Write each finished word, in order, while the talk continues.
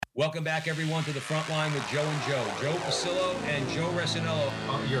Welcome back, everyone, to the front line with Joe and Joe. Joe Pasillo and Joe Resinello.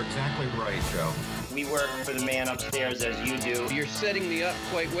 You're exactly right, Joe. We work for the man upstairs as you do. You're setting me up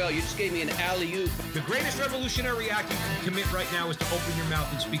quite well. You just gave me an alley-oop. The greatest revolutionary act you can commit right now is to open your mouth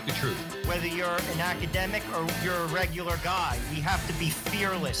and speak the truth. Whether you're an academic or you're a regular guy, we have to be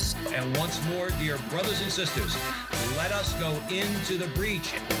fearless. And once more, dear brothers and sisters, let us go into the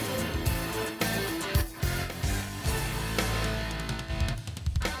breach.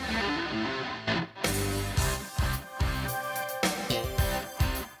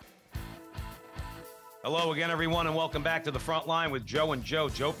 Hello again, everyone, and welcome back to the front line with Joe and Joe.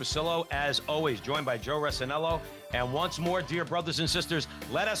 Joe Pasillo, as always, joined by Joe Resinello. And once more, dear brothers and sisters,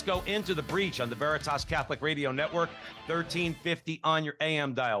 let us go into the breach on the Veritas Catholic Radio Network, 1350 on your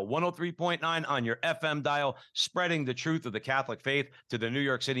AM dial, 103.9 on your FM dial, spreading the truth of the Catholic faith to the New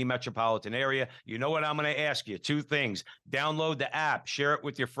York City metropolitan area. You know what I'm going to ask you? Two things. Download the app, share it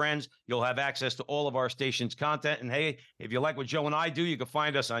with your friends. You'll have access to all of our station's content. And hey, if you like what Joe and I do, you can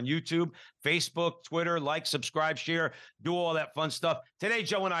find us on YouTube, Facebook, Twitter, like, subscribe, share, do all that fun stuff. Today,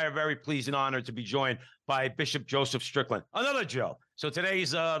 Joe and I are very pleased and honored to be joined by Bishop Joseph Strickland, another Joe. So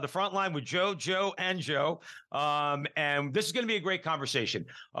today's the front line with Joe, and Joe. And this is going to be a great conversation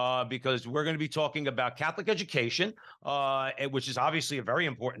because we're going to be talking about Catholic education, which is obviously a very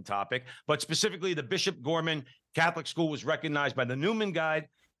important topic, but specifically the Bishop Gorman Catholic School was recognized by the Newman Guide.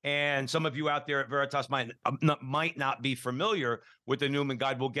 And some of you out there at Veritas might not be familiar with the Newman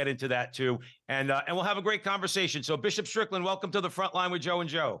Guide. We'll get into that too. And we'll have a great conversation. So Bishop Strickland, welcome to the front line with Joe and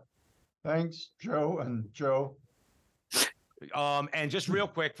Joe. Thanks, Joe and Joe. And just real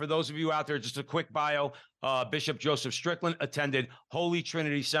quick, for those of you out there, just a quick bio. Bishop Joseph Strickland attended Holy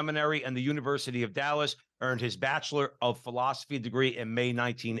Trinity Seminary and the University of Dallas, earned his Bachelor of Philosophy degree in May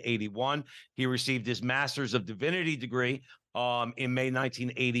 1981. He received his Master's of Divinity degree in May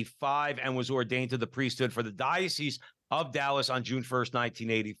 1985 and was ordained to the priesthood for the Diocese of Dallas on June 1st,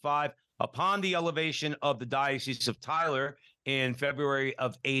 1985. Upon the elevation of the Diocese of Tyler in February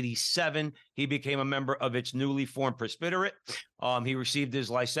of 87, he became a member of its newly formed presbyterate. He received his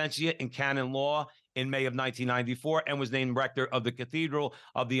licentiate in canon law in May of 1994 and was named rector of the Cathedral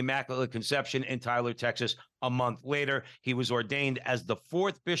of the Immaculate Conception in Tyler, Texas. A month later, he was ordained as the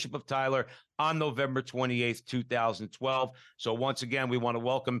fourth Bishop of Tyler on November 28th, 2012. So once again, we want to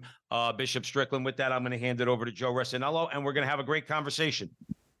welcome Bishop Strickland. With that, I'm going to hand it over to Joe Resinello, and we're going to have a great conversation.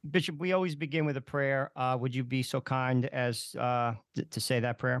 Bishop, we always begin with a prayer. Would you be so kind as to say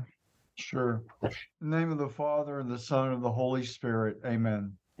that prayer? Sure. In the name of the Father, and the Son, and the Holy Spirit.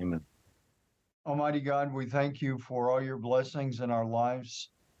 Amen. Amen. Almighty God, we thank you for all your blessings in our lives.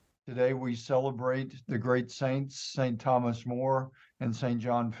 Today we celebrate the great saints, St. Thomas More and St.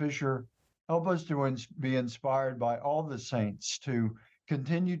 John Fisher. Help us to be inspired by all the saints to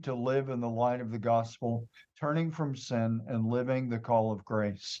continue to live in the light of the gospel, turning from sin and living the call of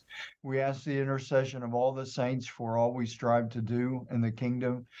grace. We ask the intercession of all the saints for all we strive to do in the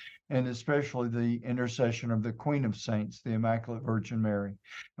kingdom, and especially the intercession of the Queen of Saints, the Immaculate Virgin Mary.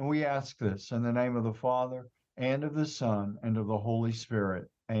 And we ask this in the name of the Father, and of the Son, and of the Holy Spirit.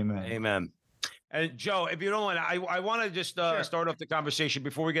 Amen. Amen. And Joe, if you don't mind, I want to just Sure. start off the conversation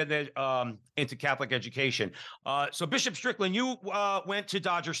before we get into Catholic education. So Bishop Strickland, you went to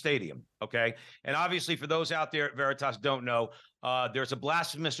Dodger Stadium, okay? And obviously for those out there at Veritas don't know, there's a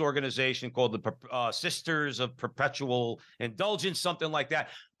blasphemous organization called the Sisters of Perpetual Indulgence, something like that.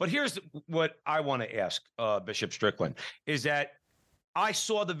 But here's what I want to ask Bishop Strickland, is that I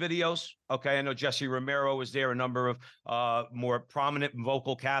saw the videos. Okay, I know Jesse Romero was there, a number of more prominent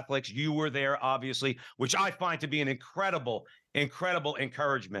vocal Catholics. You were there, obviously, which I find to be an incredible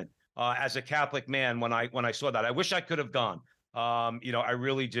encouragement as a Catholic man when I saw that. I wish I could have gone. I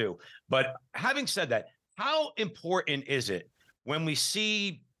really do. But having said that, how important is it when we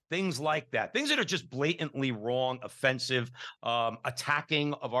see things like that, things that are just blatantly wrong, offensive,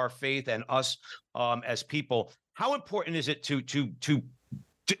 attacking of our faith and us as people? How important is it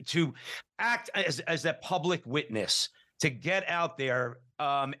to act as that public witness, to get out there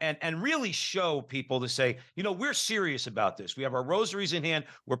and really show people, to say, we're serious about this. We have our rosaries in hand.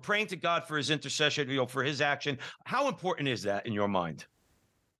 We're praying to God for his intercession, for his action. How important is that in your mind?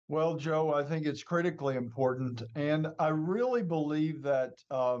 Well, Joe, I think it's critically important. And I really believe that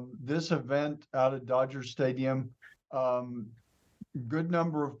this event out at Dodger Stadium, good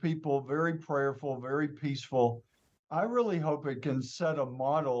number of people, very prayerful, very peaceful. I really hope it can set a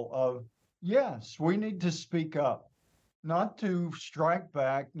model of, yes, we need to speak up, not to strike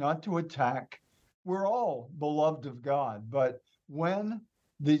back, not to attack. We're all beloved of God. But when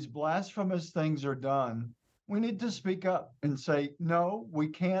these blasphemous things are done, we need to speak up and say, no, we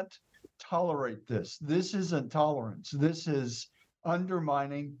can't tolerate this. This isn't tolerance. This is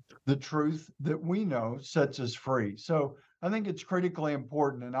undermining the truth that we know sets us free. So I think it's critically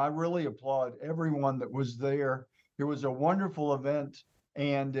important. And I really applaud everyone that was there. It was a wonderful event,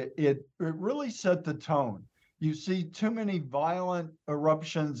 and it really set the tone. You see too many violent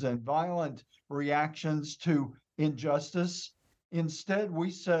eruptions and violent reactions to injustice. Instead,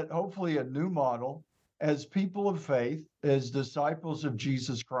 we set hopefully a new model as people of faith, as disciples of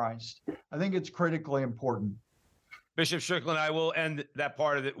Jesus Christ. I think it's critically important. Bishop Strickland, I will end that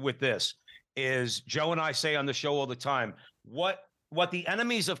part of it with this: is Joe and I say on the show all the time, what the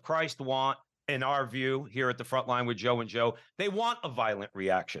enemies of Christ want, in our view, here at the front line with Joe and Joe, they want a violent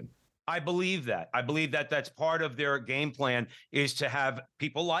reaction. I believe that. I believe that that's part of their game plan, is to have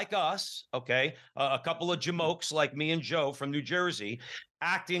people like us, okay, a couple of jamokes like me and Joe from New Jersey,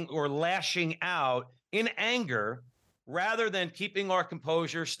 acting or lashing out in anger rather than keeping our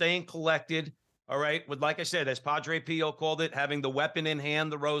composure, staying collected. All right. With, like I said, as Padre Pio called it, having the weapon in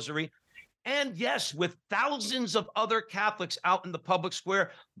hand, the rosary. And yes, with thousands of other Catholics out in the public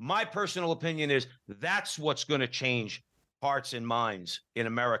square, my personal opinion is that's what's going to change hearts and minds in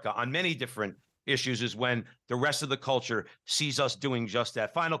America on many different issues, is when the rest of the culture sees us doing just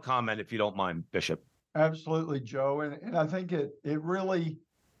that. Final comment, if you don't mind, Bishop. Absolutely, Joe. And I think it really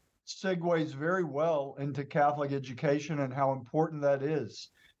segues very well into Catholic education and how important that is,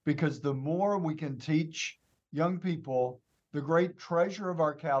 because the more we can teach young people the great treasure of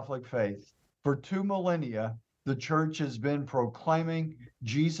our Catholic faith. For 2 millennia, the church has been proclaiming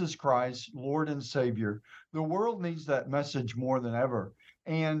Jesus Christ, Lord and Savior. The world needs that message more than ever.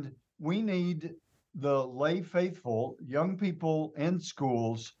 And we need the lay faithful, young people in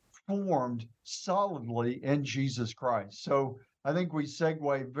schools, formed solidly in Jesus Christ. So I think we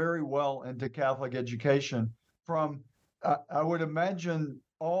segue very well into Catholic education. From, I would imagine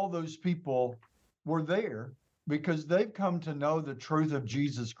all those people were there because they've come to know the truth of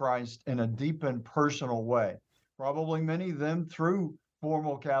Jesus Christ in a deep and personal way. Probably many of them through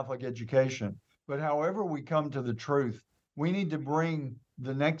formal Catholic education. But however we come to the truth, we need to bring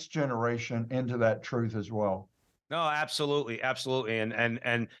the next generation into that truth as well. No, absolutely, absolutely.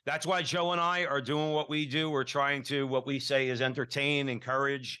 And that's why Joe and I are doing what we do. We're trying to, what we say is entertain,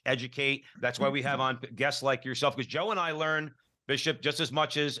 encourage, educate. That's why we have on guests like yourself, because Joe and I learn, Bishop, just as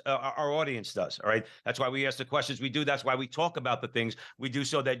much as our audience does. All right. That's why we ask the questions we do. That's why we talk about the things we do,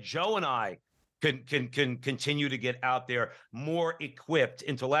 so that Joe and I can continue to get out there more equipped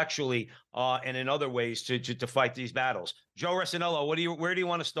intellectually and in other ways to fight these battles. Joe Resinello, where do you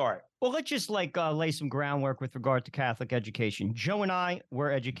want to start? Well, let's just lay some groundwork with regard to Catholic education. Joe and I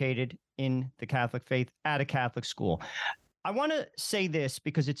were educated in the Catholic faith at a Catholic school. I want to say this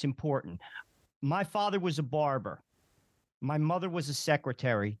because it's important. My father was a barber. My mother was a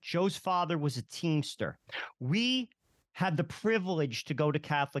secretary. Joe's father was a teamster. We had the privilege to go to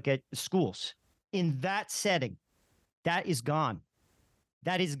Catholic schools. In that setting, that is gone.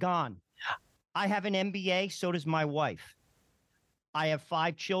 That is gone. I have an MBA, so does my wife. I have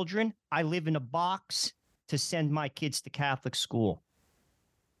 5 children. I live in a box to send my kids to Catholic school.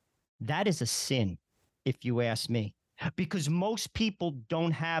 That is a sin, if you ask me, because most people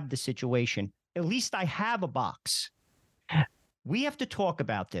don't have the situation. At least I have a box. We have to talk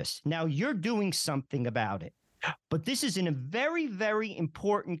about this. Now, you're doing something about it. But this is in a very, very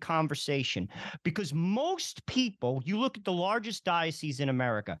important conversation, because most people, you look at the largest diocese in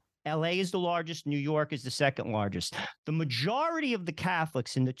America, LA is the largest, New York is the second largest. The majority of the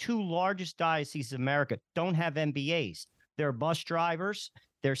Catholics in the 2 largest dioceses of America don't have MBAs. They're bus drivers,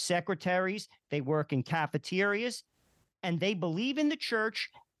 they're secretaries, they work in cafeterias, and they believe in the church,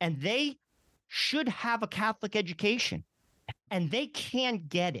 and they should have a Catholic education, and they can't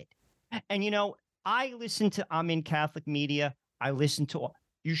get it. And, you know, I'm in Catholic media. I listen to,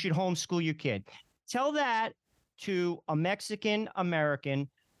 you should homeschool your kid. Tell that to a Mexican American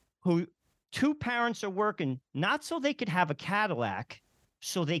who 2 parents are working, not so they could have a Cadillac,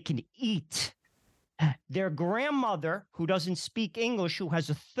 so they can eat. Their grandmother, who doesn't speak English, who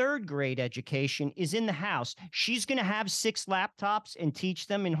has a 3rd grade education, is in the house. She's going to have 6 laptops and teach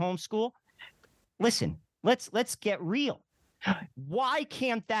them in homeschool. Listen, let's get real. Why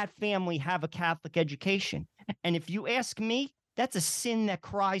can't that family have a Catholic education? And if you ask me, that's a sin that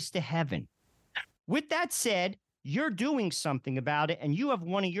cries to heaven. With that said, you're doing something about it, and you have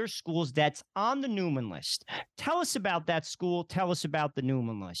one of your schools that's on the Newman list. Tell us about that school. Tell us about the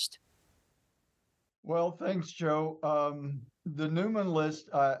Newman list. Well, thanks, Joe. The Newman list,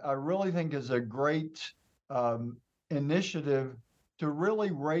 I really think, is a great initiative to really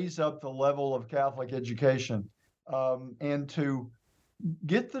raise up the level of Catholic education, and to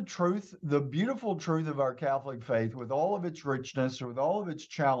get the truth, the beautiful truth of our Catholic faith with all of its richness, with all of its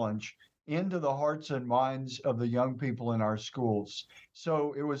challenge, into the hearts and minds of the young people in our schools.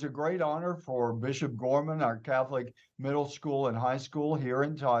 So it was a great honor for Bishop Gorman, our Catholic middle school and high school here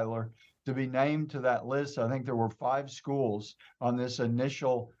in Tyler, to be named to that list. I think there were 5 schools on this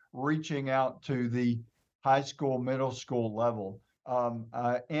initial reaching out to the high school, middle school level.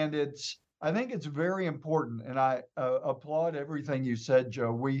 And I think it's very important, and I applaud everything you said,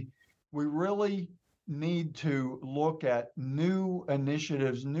 Joe. We really need to look at new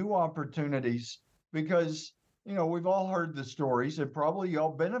initiatives, new opportunities, because we've all heard the stories, and probably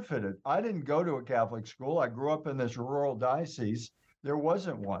y'all benefited. I didn't go to a Catholic school. I grew up in this rural diocese. There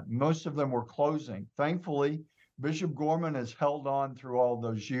wasn't one. Most of them were closing. Thankfully, Bishop Gorman has held on through all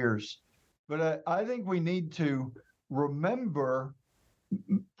those years. But I think we need to remember,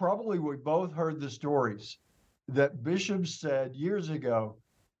 probably we both heard the stories that bishops said years ago,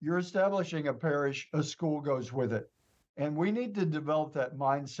 you're establishing a parish, a school goes with it. And we need to develop that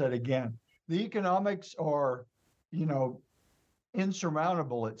mindset again. The economics are,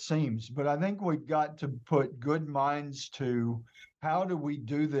 insurmountable, it seems, but I think we've got to put good minds to how do we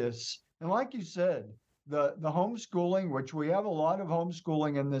do this. And like you said, the homeschooling, which we have a lot of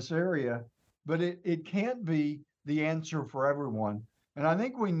homeschooling in this area, but it can't be the answer for everyone. And I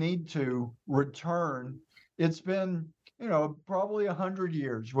think we need to return. It's been, probably 100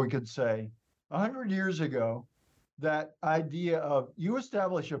 years, we could say. 100 years ago, that idea of you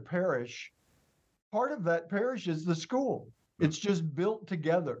establish a parish, part of that parish is the school. It's just built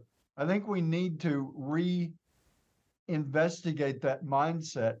together. I think we need to reinvestigate that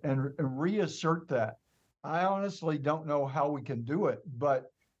mindset and reassert that. I honestly don't know how we can do it,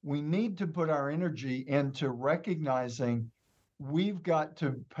 but we need to put our energy into recognizing we've got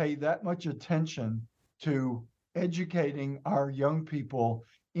to pay that much attention to educating our young people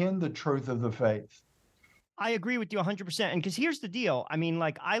in the truth of the faith. I agree with you 100%. And because here's the deal. I mean,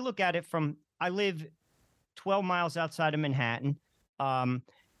 like, I look at it I live 12 miles outside of Manhattan.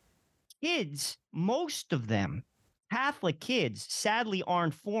 Kids, most of them, Catholic kids, sadly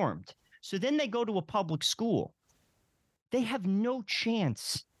aren't formed. So then they go to a public school. They have no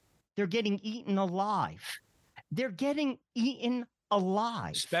chance. They're getting eaten alive. They're getting eaten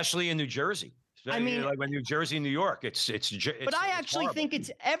alive. Especially in New Jersey. I mean, like when New Jersey, New York, it's but I actually think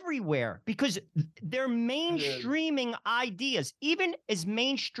it's everywhere because they're mainstreaming ideas, even as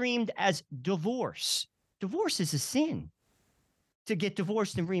mainstreamed as divorce. Divorce is a sin. To get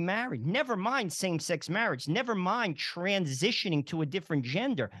divorced and remarried, never mind same-sex marriage, never mind transitioning to a different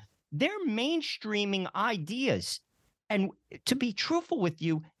gender. They're mainstreaming ideas. And to be truthful with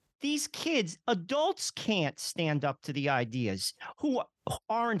you, these kids, adults can't stand up to the ideas who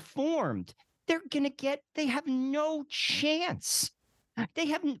are informed. They have no chance.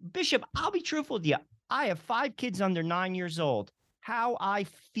 Bishop, I'll be truthful with you. I have 5 kids under 9 years old. How I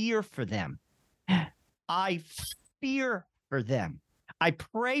fear for them. I fear for them. I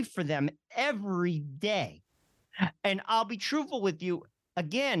pray for them every day. And I'll be truthful with you.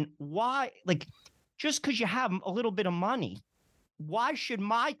 Again, why, just because you have a little bit of money, why should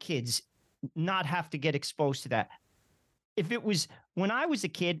my kids not have to get exposed to that? If it was when I was a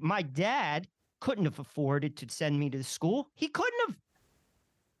kid, my dad couldn't have afforded to send me to the school. He couldn't have.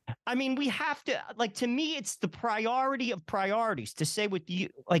 I mean, we have to, to me, it's the priority of priorities to say with you,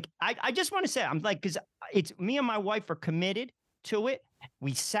 I just want to say, because it's me and my wife are committed to it.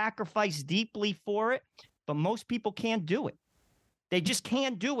 We sacrifice deeply for it, but most people can't do it. They just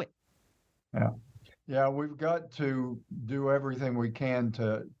can't do it. Yeah. Yeah, we've got to do everything we can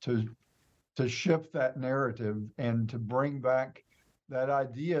to shift that narrative and to bring back that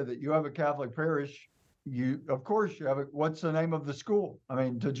idea that you have a Catholic parish. Of course, you have it. What's the name of the school? I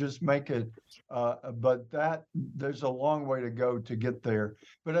mean, to just make it, but there's a long way to go to get there.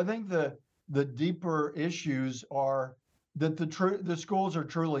 But I think the deeper issues are that the schools are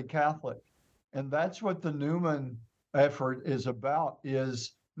truly Catholic, and that's what the Newman effort is about.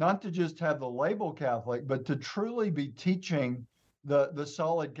 Is not to just have the label Catholic, but to truly be teaching the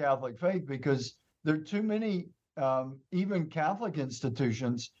solid Catholic faith, because there are too many even Catholic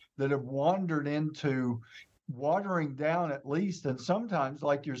institutions that have wandered into watering down, at least, and sometimes,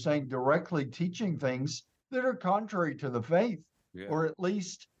 like you're saying, directly teaching things that are contrary to the faith, or at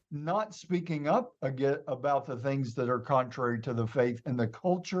least not speaking up again about the things that are contrary to the faith and the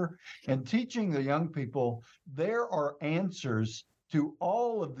culture, and teaching the young people there are answers to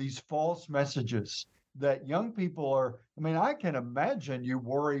all of these false messages that young people are. I mean, I can imagine you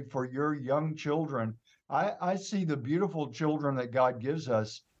worry for your young children. I see the beautiful children that God gives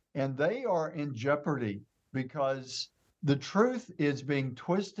us, and they are in jeopardy because the truth is being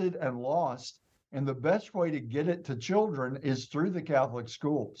twisted and lost. And the best way to get it to children is through the Catholic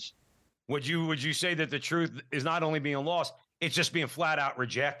schools. Would you say that the truth is not only being lost, it's just being flat out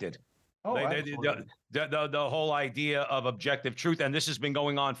rejected? Oh, They- absolutely. the whole idea of objective truth, and this has been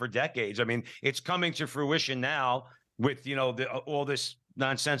going on for decades. I mean, it's coming to fruition now with all this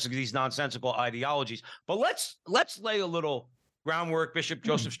these nonsensical ideologies. But let's lay a little groundwork. Bishop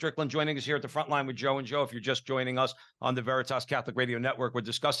Joseph Strickland joining us here at the front line with Joe and Joe. If you're just joining us on the Veritas Catholic Radio Network, we're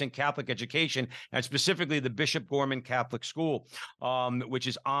discussing Catholic education and specifically the Bishop Gorman Catholic School, which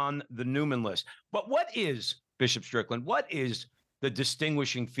is on the Newman list. But what is, Bishop Strickland, what is the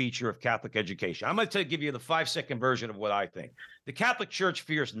distinguishing feature of Catholic education? I'm going to give you the 5-second version of what I think. The Catholic Church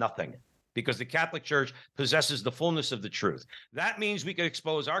fears nothing because the Catholic Church possesses the fullness of the truth. That means we can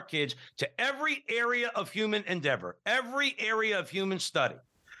expose our kids to every area of human endeavor, every area of human study,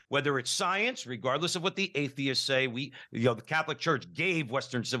 whether it's science, regardless of what the atheists say. The Catholic Church gave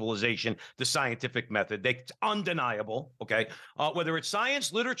Western civilization the scientific method. It's undeniable, okay? Whether it's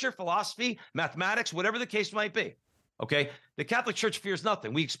science, literature, philosophy, mathematics, whatever the case might be. Okay, the Catholic Church fears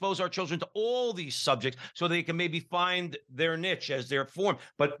nothing. We expose our children to all these subjects so they can maybe find their niche as they're formed.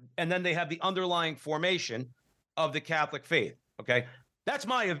 And then they have the underlying formation of the Catholic faith. Okay, that's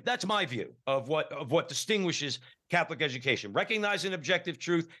my view of what distinguishes Catholic education: recognizing objective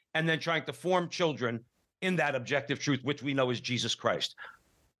truth and then trying to form children in that objective truth, which we know is Jesus Christ.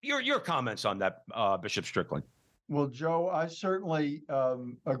 Your comments on that, Bishop Strickland? Well, Joe, I certainly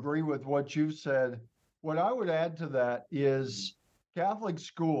agree with what you've said. What I would add to that is Catholic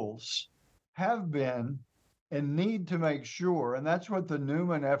schools have been and need to make sure, and that's what the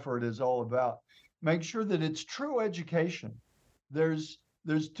Newman effort is all about, make sure that it's true education. There's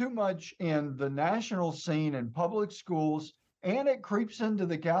too much in the national scene in public schools, and it creeps into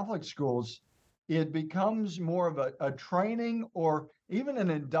the Catholic schools. It becomes more of a training or even an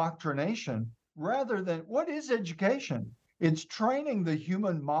indoctrination rather than what is education? It's training the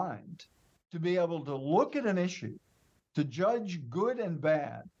human mind to be able to look at an issue, to judge good and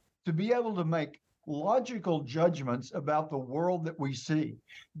bad, to be able to make logical judgments about the world that we see.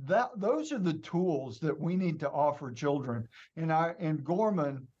 Those are the tools that we need to offer children. In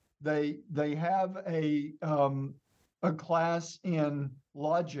Gorman, they have a class in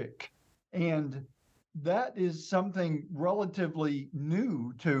logic, and that is something relatively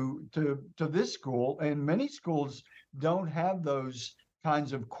new to this school. And many schools don't have those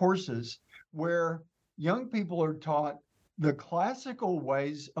kinds of courses where young people are taught the classical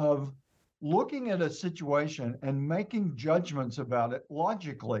ways of looking at a situation and making judgments about it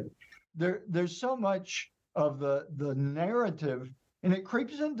logically. There's so much of the narrative, and it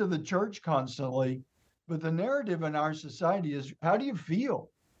creeps into the church constantly, but the narrative in our society is, how do you feel?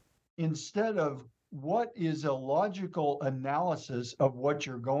 Instead of what is a logical analysis of what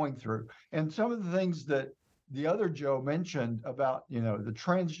you're going through. And some of the things that the other Joe mentioned about, the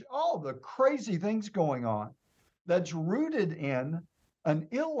trends, all the crazy things going on, that's rooted in an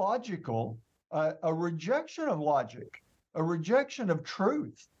illogical, a rejection of logic, a rejection of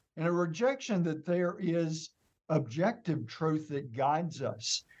truth, and a rejection that there is objective truth that guides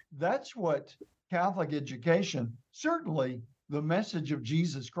us. That's what Catholic education, certainly the message of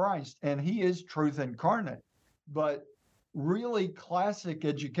Jesus Christ, and he is truth incarnate, but really classic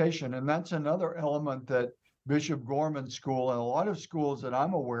education. And that's another element that Bishop Gorman School and a lot of schools that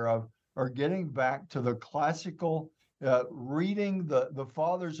I'm aware of are getting back to the classical, reading the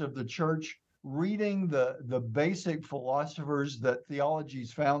fathers of the church, reading the basic philosophers that theology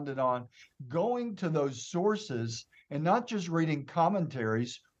is founded on, going to those sources and not just reading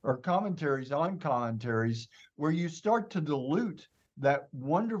commentaries or commentaries on commentaries, where you start to dilute that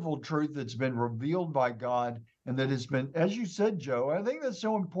wonderful truth that's been revealed by God and that has been, as you said, Joe, I think that's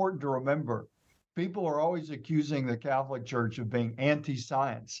so important to remember. People are always accusing the Catholic Church of being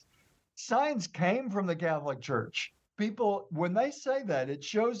anti-science. Science came from the Catholic Church. People, when they say that, it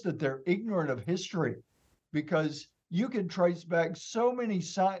shows that they're ignorant of history, because you can trace back so many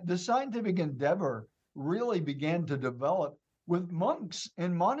the scientific endeavor really began to develop with monks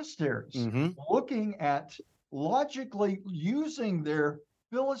in monasteries, looking at logically using their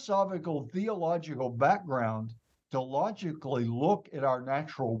philosophical, theological background to logically look at our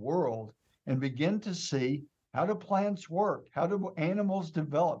natural world and begin to see how do plants work, how do animals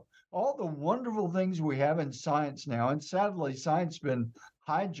develop, all the wonderful things we have in science now. And sadly, science has been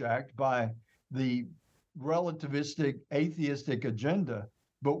hijacked by the relativistic, atheistic agenda.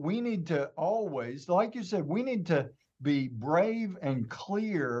 But we need to always, like you said, we need to be brave and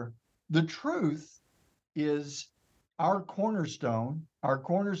clear. The truth is our cornerstone. Our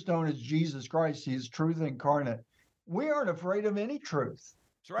cornerstone is Jesus Christ. He is truth incarnate. We aren't afraid of any truth.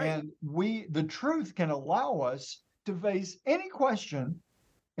 That's right. And the truth can allow us to face any question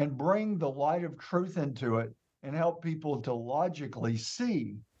and bring the light of truth into it and help people to logically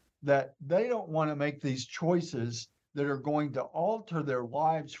see that they don't want to make these choices that are going to alter their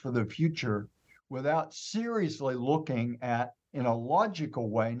lives for the future without seriously looking at, in a logical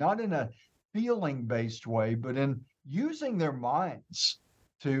way, not in a feeling based way, but in using their minds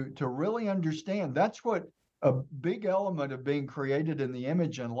to really understand. That's what a big element of being created in the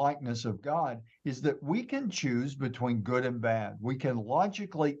image and likeness of God is, that we can choose between good and bad. We can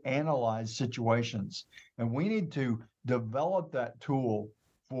logically analyze situations, and we need to develop that tool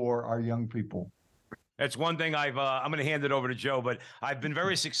for our young people. That's one thing I'm going to hand it over to Joe, but I've been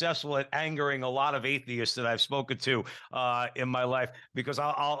very successful at angering a lot of atheists that I've spoken to in my life, because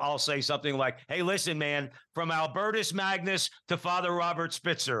I'll say something like, "Hey, listen, man, from Albertus Magnus to Father Robert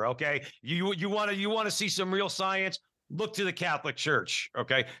Spitzer, okay, you want to see some real science? Look to the Catholic Church,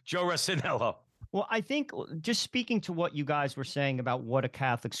 okay." Joe Resinello. Well, I think just speaking to what you guys were saying about what a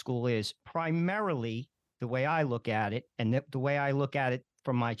Catholic school is, primarily the way I look at it, and the way I look at it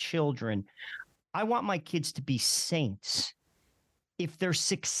from my children, I want my kids to be saints. If they're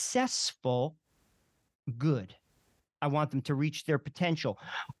successful, good. I want them to reach their potential.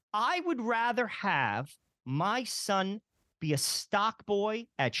 I would rather have my son be a stock boy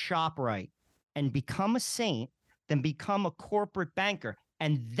at ShopRite and become a saint than become a corporate banker.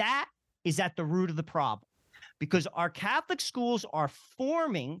 And that is at the root of the problem, because our Catholic schools are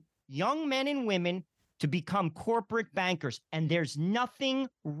forming young men and women to become corporate bankers. And there's nothing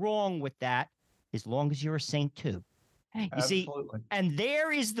wrong with that, as long as you're a saint too. You Absolutely. see, and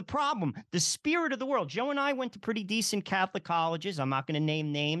there is the problem. The spirit of the world. Joe and I went to pretty decent Catholic colleges. I'm not going to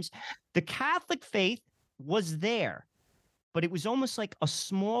name names. The Catholic faith was there, but it was almost like a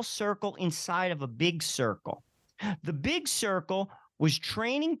small circle inside of a big circle. The big circle was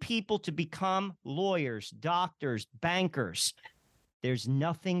training people to become lawyers, doctors, bankers. There's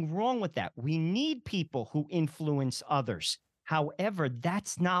nothing wrong with that. We need people who influence others. However,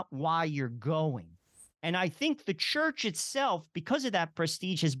 that's not why you're going. And I think the church itself, because of that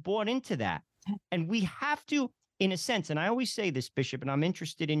prestige, has bought into that. And we have to, in a sense, and I always say this, Bishop, and I'm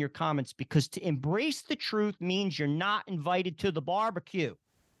interested in your comments, because to embrace the truth means you're not invited to the barbecue.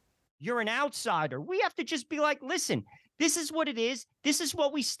 You're an outsider. We have to just be like, listen, this is what it is. This is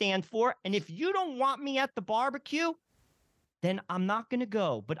what we stand for. And if you don't want me at the barbecue, then I'm not going to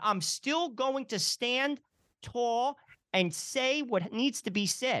go. But I'm still going to stand tall and say what needs to be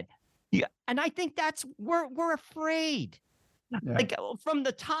said. Yeah, and I think that's we're afraid. Yeah. Like from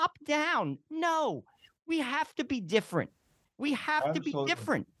the top down. No, we have to be different. We have to be Absolutely.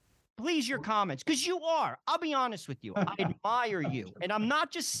 different. Please, your comments, because you are. I'll be honest with you. I admire you. And I'm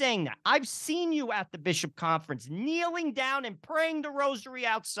not just saying that. I've seen you at the Bishop Conference kneeling down and praying the rosary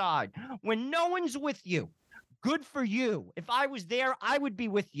outside when no one's with you. Good for you. If I was there, I would be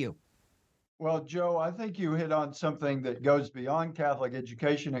with you. Well, Joe, I think you hit on something that goes beyond Catholic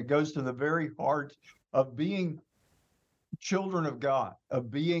education. It goes to the very heart of being children of God,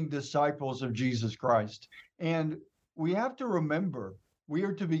 of being disciples of Jesus Christ. And we have to remember, we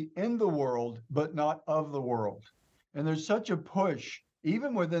are to be in the world, but not of the world. And there's such a push,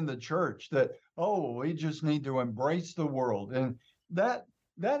 even within the church, that, oh, we just need to embrace the world. And that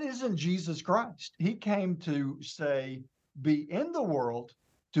isn't Jesus Christ. He came to say, be in the world,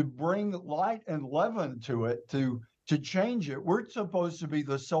 to bring light and leaven to it, to change it. We're supposed to be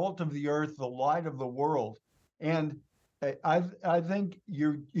the salt of the earth, the light of the world. And I think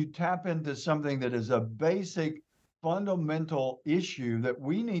you tap into something that is a basic, fundamental issue that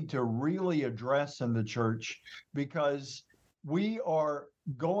we need to really address in the church, because we are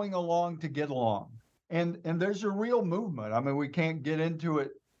going along to get along. And there's a real movement. I mean, we can't get into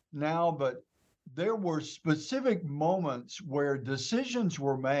it now, but there were specific moments where decisions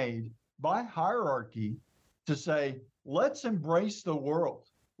were made by hierarchy to say, let's embrace the world.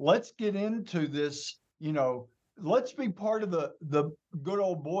 Let's get into this, let's be part of the good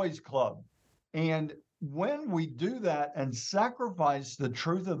old boys club. And when we do that and sacrifice the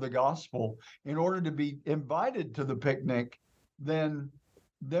truth of the gospel in order to be invited to the picnic, then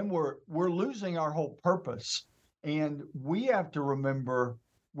we're losing our whole purpose. And we have to remember,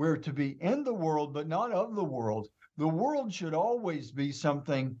 we're to be in the world, but not of the world. The world should always be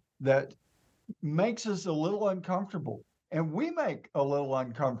something that makes us a little uncomfortable. And we make a little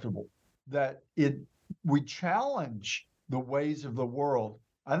uncomfortable, that we challenge the ways of the world.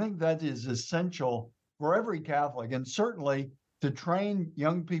 I think that is essential for every Catholic, and certainly to train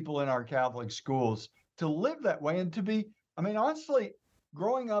young people in our Catholic schools to live that way and to be, I mean, honestly,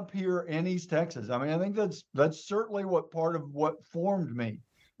 growing up here in East Texas, I mean, I think that's certainly what part of what formed me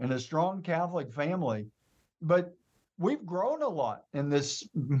in a strong Catholic family. But we've grown a lot in this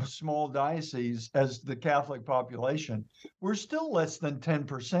small diocese as the Catholic population. We're still less than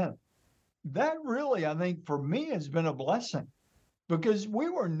 10%. That really, I think, for me, has been a blessing because we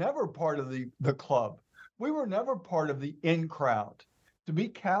were never part of the club. We were never part of the in crowd. To be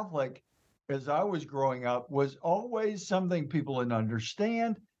Catholic, as I was growing up, was always something people didn't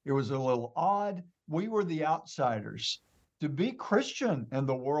understand. It was a little odd. We were the outsiders. To be Christian in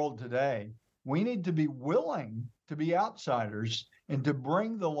the world today, we need to be willing to be outsiders and to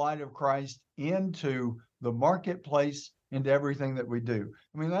bring the light of Christ into the marketplace, into everything that we do.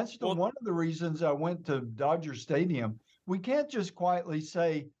 I mean, that's one of the reasons I went to Dodger Stadium. We can't just quietly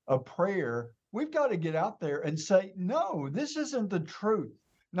say a prayer. We've got to get out there and say, no, this isn't the truth.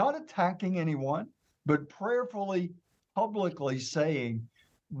 Not attacking anyone, but prayerfully, publicly saying,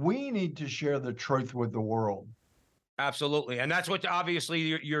 we need to share the truth with the world. Absolutely. And that's what obviously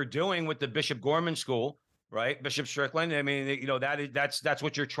you're doing with the Bishop Gorman School, right? Bishop Strickland. I mean, that's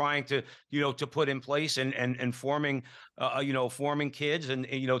what you're trying to, to put in place and forming, forming kids and,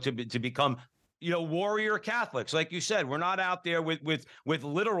 to become, warrior Catholics. Like you said, we're not out there with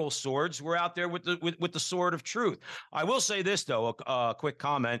literal swords. We're out there with the sword of truth. I will say this though, a quick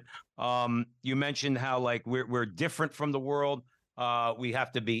comment. You mentioned how like we're different from the world. We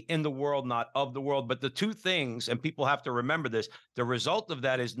have to be in the world, not of the world. But the two things, and people have to remember this, the result of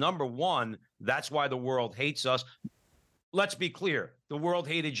that is, number one, that's why the world hates us. Let's be clear. The world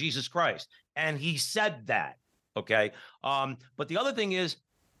hated Jesus Christ. And he said that. Okay. But the other thing is,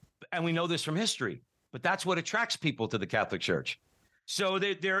 and we know this from history, but that's what attracts people to the Catholic Church. So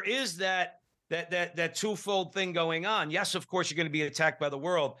there is that twofold thing going on. Yes, of course, you're going to be attacked by the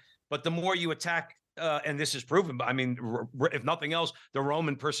world, but the more you attack, and this is proven, I mean, if nothing else, the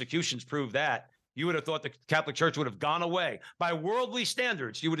Roman persecutions prove that. You would have thought the Catholic Church would have gone away. By worldly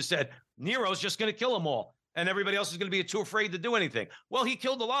standards, you would have said, Nero's just going to kill them all, and everybody else is going to be too afraid to do anything. Well, he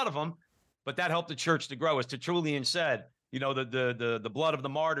killed a lot of them, but that helped the church to grow. As Tertullian said, the blood of the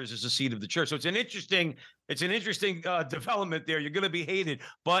martyrs is the seed of the church. So it's an interesting development there. You're going to be hated,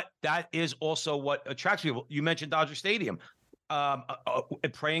 but that is also what attracts people. You mentioned Dodger Stadium.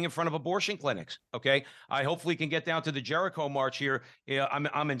 Praying in front of abortion clinics. Okay. I hopefully can get down to the Jericho March here.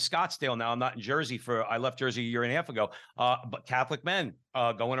 I'm in Scottsdale now. I'm not in Jersey I left Jersey a year and a half ago. But Catholic men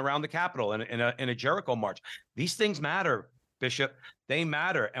going around the Capitol in a Jericho March. These things matter, Bishop. They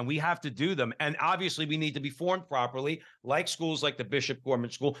matter, and we have to do them. And obviously, we need to be formed properly, like schools like the Bishop Gorman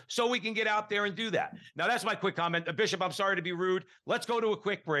School, so we can get out there and do that. Now, that's my quick comment. Bishop, I'm sorry to be rude. Let's go to a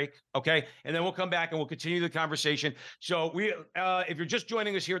quick break, okay? And then we'll come back and we'll continue the conversation. So if you're just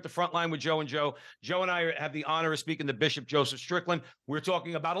joining us here at the front line with Joe and Joe and I have the honor of speaking to Bishop Joseph Strickland. We're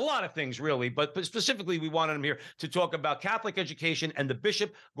talking about a lot of things, really, but specifically, we wanted him here to talk about Catholic education and the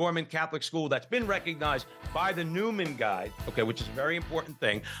Bishop Gorman Catholic School that's been recognized by the Newman Guide, okay, which is a very important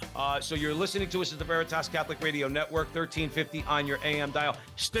thing. So you're listening to us at the Veritas Catholic Radio Network, 1350 on your AM dial.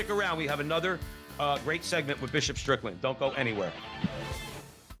 Stick around. We have another great segment with Bishop Strickland. Don't go anywhere.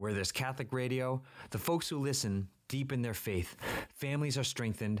 Where there's Catholic radio, the folks who listen deepen their faith, families are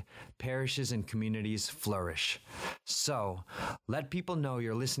strengthened, parishes and communities flourish. So, let people know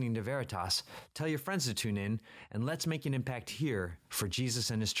you're listening to Veritas, tell your friends to tune in, and let's make an impact here for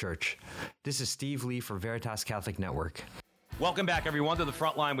Jesus and his church. This is Steve Lee for Veritas Catholic Network. Welcome back, everyone, to the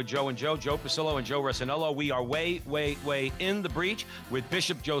front line with Joe and Joe Pasillo and Joe Resinello. We are way in the breach with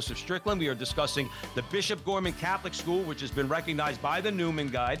Bishop Joseph Strickland. We are discussing the Bishop Gorman Catholic School, which has been recognized by the Newman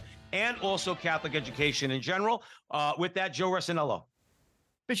Guide, and also Catholic education in general. With that, Joe Resinello.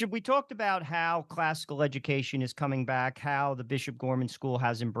 Bishop, we talked about how classical education is coming back, how the Bishop Gorman School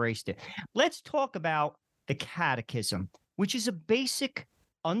has embraced it. Let's talk about the catechism, which is a basic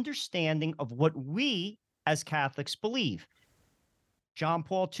understanding of what we as Catholics believe. John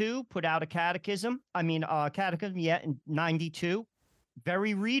Paul II put out a catechism, in 92.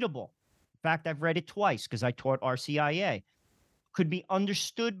 Very readable. In fact, I've read it twice because I taught RCIA. Could be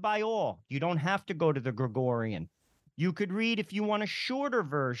understood by all. You don't have to go to the Gregorian. You could read, if you want a shorter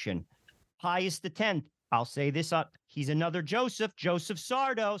version, Pius X. I'll say this up. He's another Joseph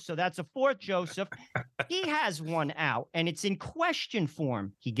Sardo. So that's a fourth Joseph. He has one out, and it's in question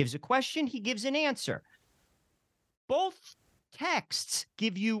form. He gives a question, he gives an answer. Both texts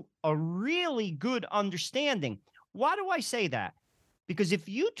give you a really good understanding. Why do I say that? Because if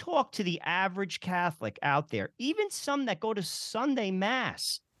you talk to the average Catholic out there, even some that go to Sunday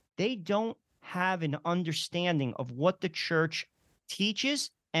Mass, they don't have an understanding of what the church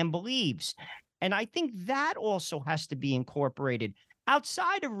teaches and believes. And I think that also has to be incorporated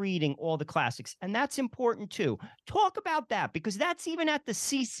outside of reading all the classics. And that's important too. Talk about that, because that's even at the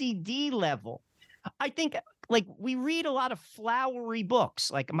CCD level. I think like we read a lot of flowery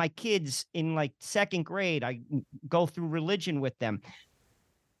books. Like my kids in like second grade, I go through religion with them.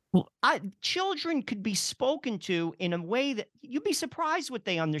 Children could be spoken to in a way that you'd be surprised what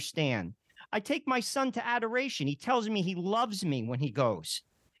they understand. I take my son to adoration. He tells me he loves me when he goes.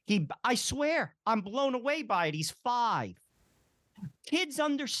 I swear, I'm blown away by it. He's 5. Kids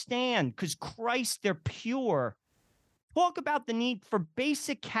understand because Christ, they're pure. Talk about the need for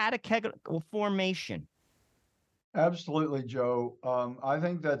basic catechetical formation. Absolutely, Joe. I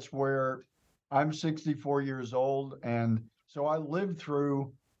think that's where I'm 64 years old. And so I lived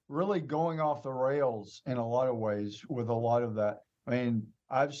through really going off the rails in a lot of ways with a lot of that. I mean,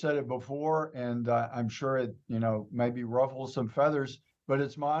 I've said it before, and I'm sure it, maybe ruffles some feathers, but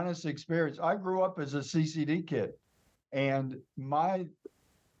it's my honest experience. I grew up as a CCD kid, and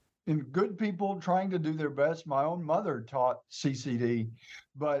in good people trying to do their best, my own mother taught CCD,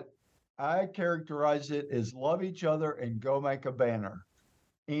 but I characterize it as love each other and go make a banner.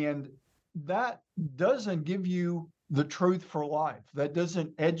 And that doesn't give you the truth for life. That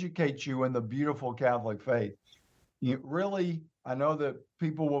doesn't educate you in the beautiful Catholic faith. I know that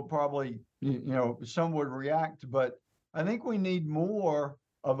people will probably, some would react, but I think we need more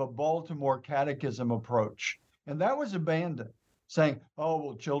of a Baltimore catechism approach. And that was abandoned, saying, oh,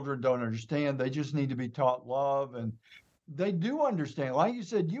 well, children don't understand. They just need to be taught love. And they do understand. Like you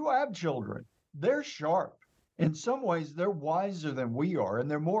said, you have children. They're sharp. In some ways, they're wiser than we are, and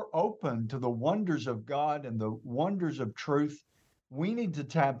they're more open to the wonders of God and the wonders of truth. We need to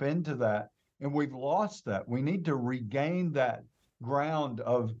tap into that, and we've lost that. We need to regain that ground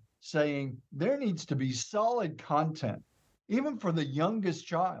of saying there needs to be solid content, even for the youngest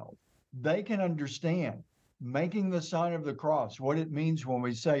child. They can understand making the sign of the cross, what it means when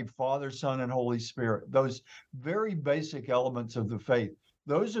we say Father, Son, and Holy Spirit, those very basic elements of the faith.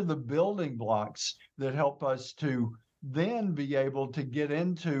 Those are the building blocks that help us to then be able to get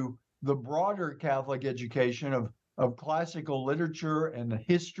into the broader Catholic education of classical literature and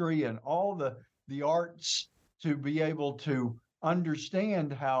history and all the arts, to be able to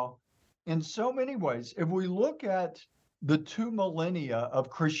understand how, in so many ways, if we look at the 2 millennia of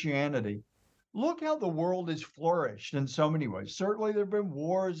Christianity, look how the world has flourished in so many ways. Certainly there have been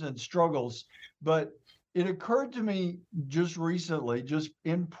wars and struggles, but it occurred to me just recently, just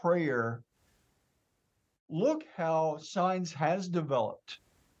in prayer, look how science has developed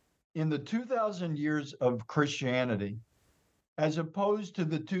in the 2,000 years of Christianity, as opposed to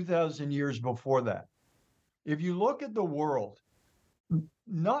the 2,000 years before that. If you look at the world,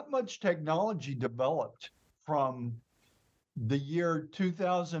 not much technology developed from the year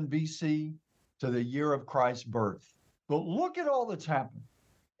 2000 BC to the year of Christ's birth. But look at all that's happened.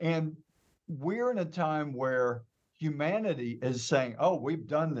 And we're in a time where humanity is saying, oh, we've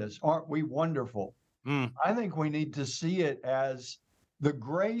done this. Aren't we wonderful? I think we need to see it as the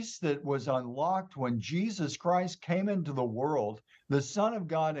grace that was unlocked when Jesus Christ came into the world, the Son of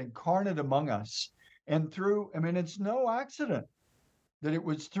God incarnate among us. And it's no accident that it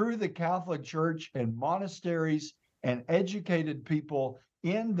was through the Catholic Church and monasteries and educated people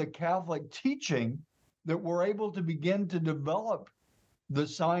in the Catholic teaching that we're able to begin to develop the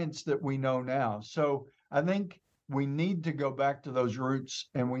science that we know now. So I think we need to go back to those roots,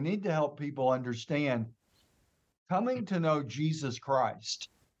 and we need to help people understand coming to know Jesus Christ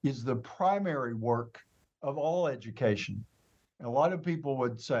is the primary work of all education. And a lot of people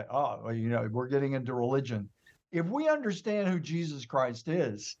would say, we're getting into religion. If we understand who Jesus Christ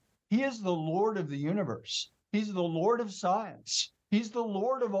is, he is the Lord of the universe. He's the Lord of science. He's the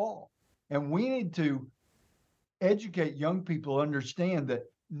Lord of all. And we need to educate young people to understand that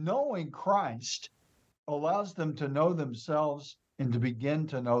knowing Christ allows them to know themselves and to begin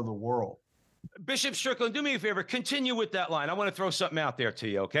to know the world. Bishop Strickland, do me a favor. Continue with that line. I want to throw something out there to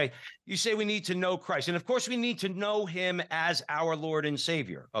you, okay? You say we need to know Christ. And, of course, we need to know him as our Lord and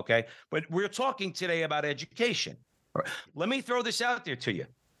Savior, okay? But we're talking today about education. Let me throw this out there to you.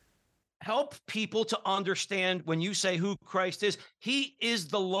 Help people to understand when you say who Christ is. He is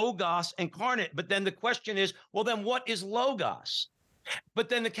the Logos incarnate. But then the question is, well, then what is Logos? But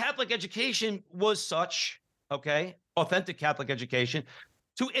then the Catholic education was such, okay, authentic Catholic education,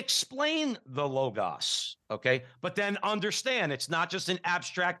 to explain the Logos, okay? But then understand it's not just an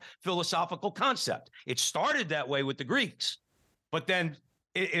abstract philosophical concept. It started that way with the Greeks, but then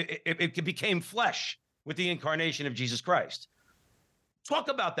it became flesh with the incarnation of Jesus Christ. Talk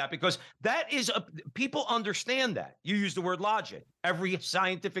about that, because that is people understand that. You use the word logic, every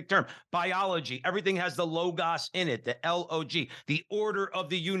scientific term, biology, everything has the logos in it, the LOG, the order of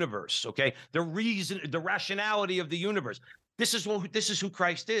the universe. Okay. The reason, the rationality of the universe. This is who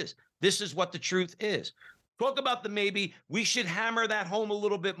Christ is. This is what the truth is. Talk about maybe we should hammer that home a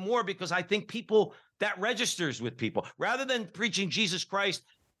little bit more, because I think that registers with people, rather than preaching Jesus Christ,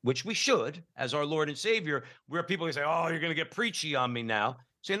 which we should, as our Lord and Savior, where people can say, "Oh, you're going to get preachy on me now."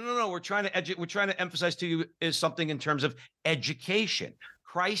 Say, no, we're trying to emphasize to you is something in terms of education.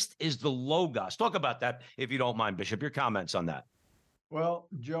 Christ is the Logos. Talk about that, if you don't mind, Bishop. Your comments on that. Well,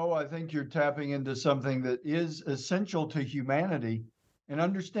 Joe, I think you're tapping into something that is essential to humanity and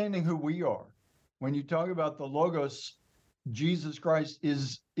understanding who we are. When you talk about the Logos, Jesus Christ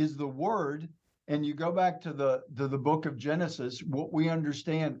is the Word. And you go back to the book of Genesis, what we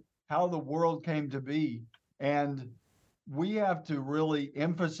understand how the world came to be. And we have to really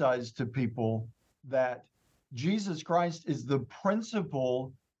emphasize to people that Jesus Christ is the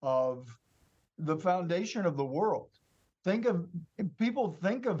principle of the foundation of the world. People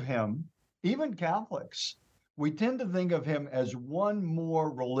think of him, even Catholics, we tend to think of him as one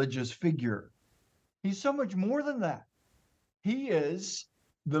more religious figure. He's so much more than that. He is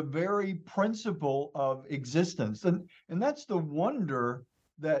the very principle of existence. And that's the wonder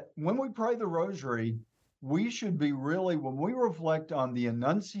that when we pray the rosary, we should be really, when we reflect on the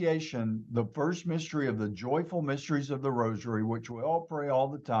Annunciation, the first mystery of the joyful mysteries of the rosary, which we all pray all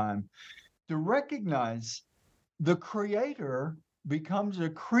the time, to recognize the Creator becomes a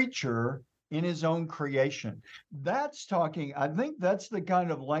creature in his own creation. That's talking, I think that's the kind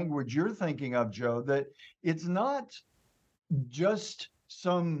of language you're thinking of, Joe, that it's not just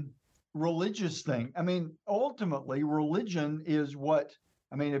some religious thing. I mean, ultimately, religion is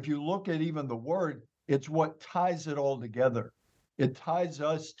if you look at even the word, it's what ties it all together. It ties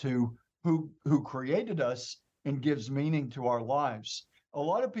us to who created us and gives meaning to our lives. A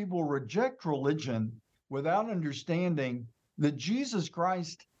lot of people reject religion without understanding that Jesus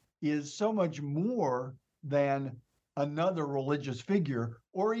Christ is so much more than another religious figure,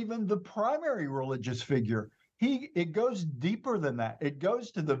 or even the primary religious figure. It goes deeper than that. It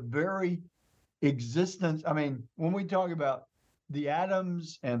goes to the very existence. I mean, when we talk about the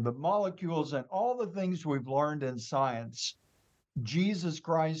atoms and the molecules and all the things we've learned in science, Jesus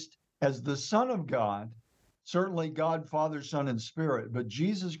Christ as the Son of God, certainly God, Father, Son, and Spirit, but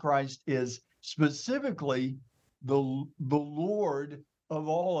Jesus Christ is specifically the Lord of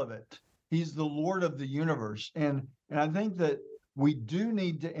all of it. He's the Lord of the universe. And I think that we do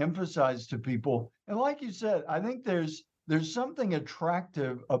need to emphasize to people, and like you said, I think there's something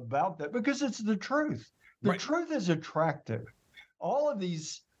attractive about that, because it's the truth. The truth is attractive. All of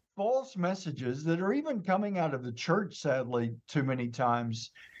these false messages that are even coming out of the church, sadly, too many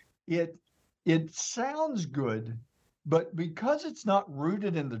times, it sounds good, but because it's not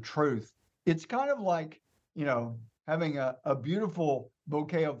rooted in the truth, it's kind of like, having a beautiful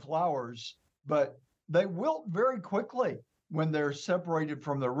bouquet of flowers, but they wilt very quickly when they're separated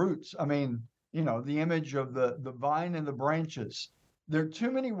from the roots. I mean, the image of the vine and the branches. There are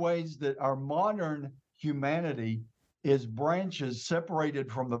too many ways that our modern humanity is branches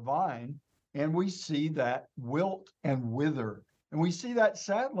separated from the vine, and we see that wilt and wither. And we see that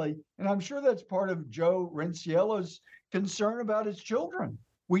sadly, and I'm sure that's part of Joe Rinciello's concern about his children.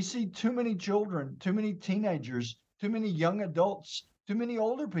 We see too many children, too many teenagers, too many young adults, too many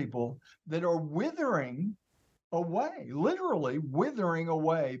older people that are withering away, literally withering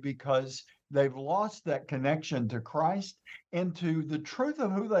away, because they've lost that connection to Christ and to the truth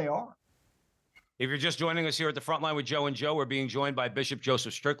of who they are. If you're just joining us here at the front line with Joe and Joe, we're being joined by Bishop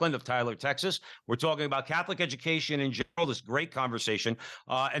Joseph Strickland of Tyler, Texas. We're talking about Catholic education in general, this great conversation,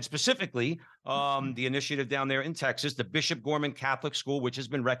 and specifically the initiative down there in Texas, the Bishop Gorman Catholic School, which has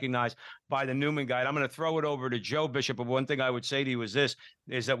been recognized by the Newman Guide. I'm going to throw it over to Joe, Bishop, but one thing I would say to you is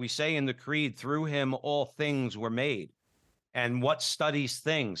that we say in the creed, through him all things were made. And what studies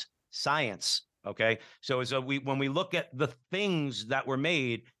things? Science. Okay. So when we look at the things that were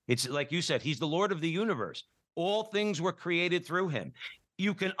made, it's like you said, he's the Lord of the universe. All things were created through him.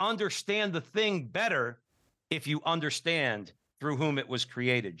 You can understand the thing better if you understand through whom it was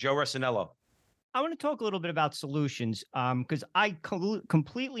created. Joe Rossinello. I want to talk a little bit about solutions, because I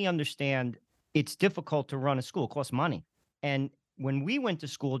completely understand it's difficult to run a school. It costs money. And when we went to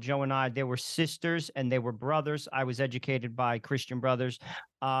school, Joe and I, there were sisters and they were brothers. I was educated by Christian brothers.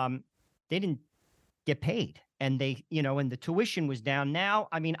 They didn't get paid, and and the tuition was down. Now,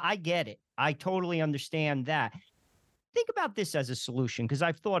 I mean, I get it. I totally understand that. Think about this as a solution, because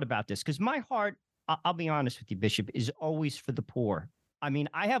I've thought about this, because my heart, I'll be honest with you, Bishop, is always for the poor. I mean,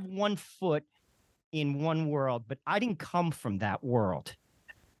 I have one foot in one world, but I didn't come from that world.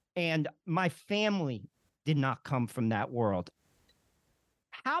 And my family did not come from that world.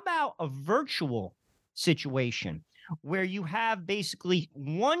 How about a virtual situation where you have basically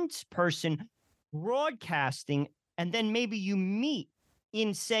one person broadcasting, and then maybe you meet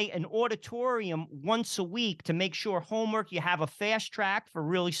in, say, an auditorium once a week to make sure homework, you have a fast track for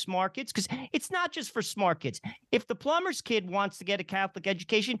really smart kids? Because it's not just for smart kids. If the plumber's kid wants to get a Catholic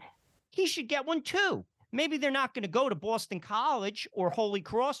education, he should get one too. Maybe they're not going to go to Boston College or Holy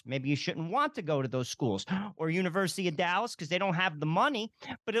Cross. Maybe you shouldn't want to go to those schools, or University of Dallas, because they don't have the money,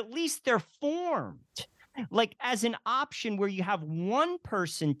 but at least they're formed like as an option where you have one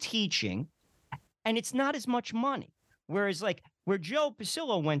person teaching and it's not as much money. Whereas like where Joe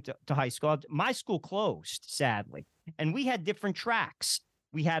Pasillo went to high school, my school closed, sadly, and we had different tracks.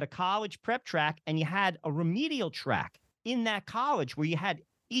 We had a college prep track and you had a remedial track in that college where you had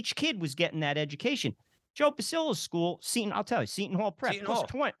each kid was getting that education. Joe Pasillo's school, Seton, I'll tell you, Seton Hall Prep, it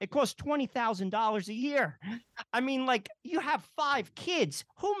costs $20,000 a year. I mean, like, you have 5 kids.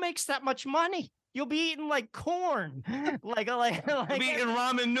 Who makes that much money? You'll be eating like corn, like You'll be eating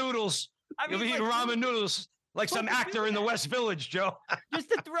ramen noodles. You'll be eating ramen noodles like some actor in the West Village, Joe. Just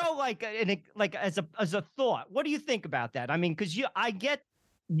to throw like as a thought. What do you think about that? I mean, because I get,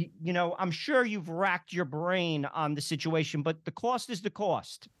 you know, I'm sure you've racked your brain on the situation, but the cost is the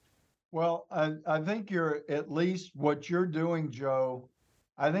cost. Well, I think you're at least what you're doing, Joe.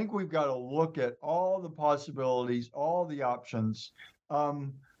 I think we've got to look at all the possibilities, all the options.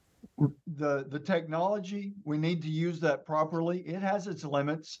 The technology, we need to use that properly. It has its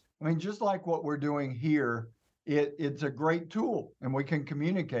limits. I mean, just like what we're doing here, it's a great tool and we can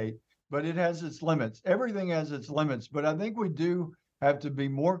communicate, but it has its limits. Everything has its limits, but I think we do have to be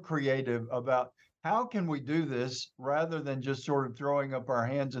more creative about how can we do this rather than just sort of throwing up our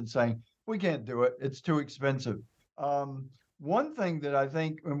hands and saying, we can't do it, it's too expensive. One thing that I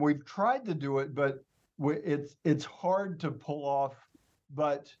think, and we've tried to do it, but it's hard to pull off,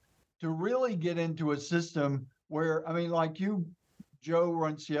 but to really get into a system where, I mean, like you, Joe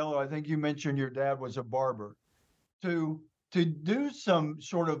Ronciello, I think you mentioned your dad was a barber. To do some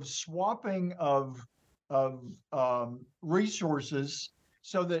sort of swapping of resources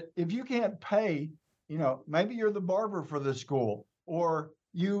so that if you can't pay, you know, maybe you're the barber for the school, or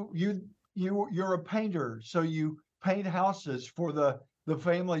you're a painter, so you paint houses for the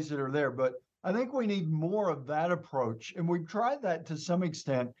families that are there. But I think we need more of that approach, and we've tried that to some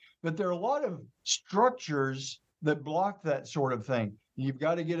extent, but there are a lot of structures that block that sort of thing. You've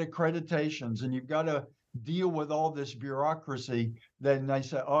got to get accreditations, and you've got to deal with all this bureaucracy. Then they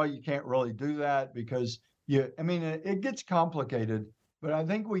say, oh, you can't really do that because it gets complicated. But I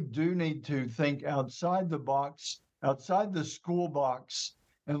think we do need to think outside the box, outside the school box,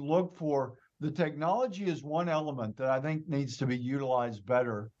 and look for the technology is one element that I think needs to be utilized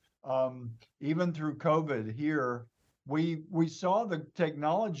better. Even through COVID here, we saw the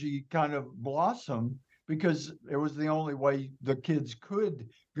technology kind of blossom because it was the only way the kids could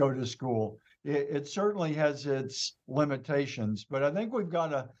go to school. It certainly has its limitations, but I think we've got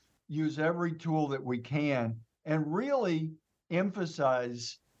to use every tool that we can and really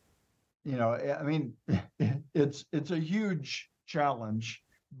emphasize, you know, I mean, it's a huge challenge,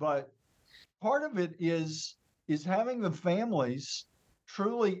 but part of it is having the families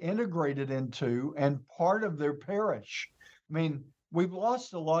truly integrated into and part of their parish. I mean, we've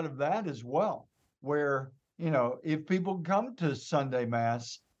lost a lot of that as well, where, you know, if people come to Sunday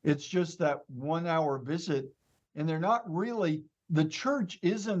Mass, it's just that 1 hour visit, and they're not really, the church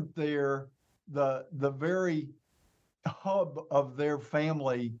isn't the very hub of their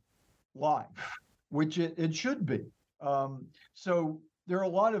family life, which it should be. So there are a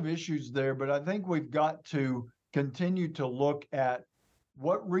lot of issues there, but I think we've got to continue to look at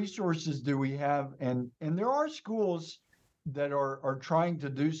what resources do we have, and there are schools that are trying to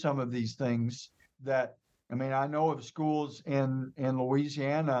do some of these things that, I mean, I know of schools in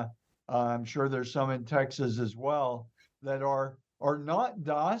Louisiana, I'm sure there's some in Texas as well, that are not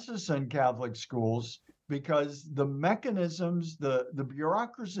diocesan Catholic schools because the mechanisms, the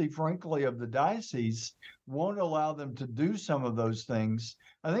bureaucracy, frankly, of the diocese won't allow them to do some of those things.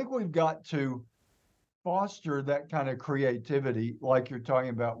 I think we've got to foster that kind of creativity, like you're talking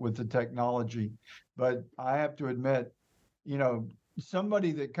about with the technology. But I have to admit, you know,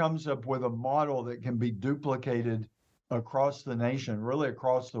 somebody that comes up with a model that can be duplicated across the nation, really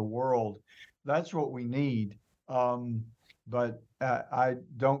across the world, that's what we need. But I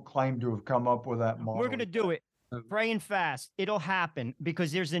don't claim to have come up with that model. We're going to do it. Praying fast. It'll happen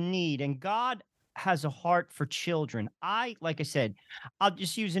because there's a need. And God, has a heart for children. Like I said, I'll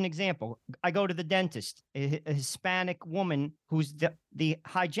just use an example. I go to the dentist, a Hispanic woman who's the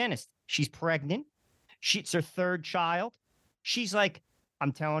hygienist. She's pregnant. It's her third child. She's like,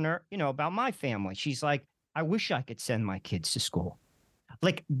 I'm telling her, about my family. She's like, I wish I could send my kids to school.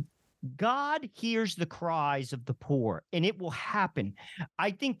 Like, God hears the cries of the poor, and it will happen.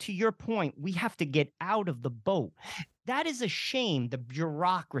 I think, to your point, we have to get out of the boat. That is a shame, the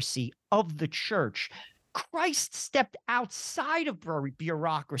bureaucracy of the church. Christ stepped outside of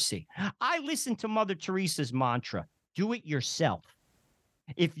bureaucracy. I listened to Mother Teresa's mantra, do it yourself.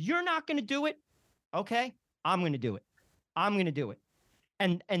 If you're not going to do it, okay, I'm going to do it. I'm going to do it.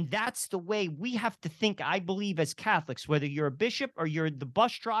 And that's the way we have to think, I believe, as Catholics, whether you're a bishop or you're the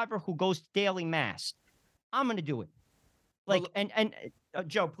bus driver who goes to daily mass. I'm going to do it. Like,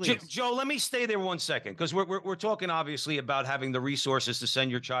 Joe, please. Joe, let me stay there 1 second, because we're talking obviously about having the resources to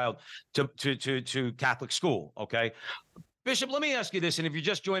send your child to Catholic school. Okay. Bishop, let me ask you this. And if you're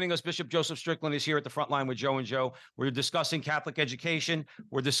just joining us, Bishop Joseph Strickland is here at the front line with Joe and Joe. We're discussing Catholic education.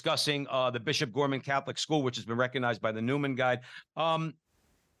 We're discussing the Bishop Gorman Catholic School, which has been recognized by the Newman Guide. I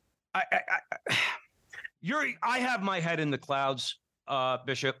have my head in the clouds,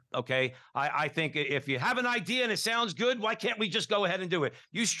 Bishop. Okay. I think if you have an idea and it sounds good, why can't we just go ahead and do it?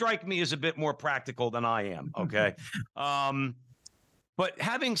 You strike me as a bit more practical than I am. Okay. But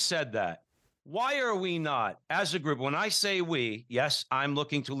having said that, why are we not, as a group, when I say we, yes, I'm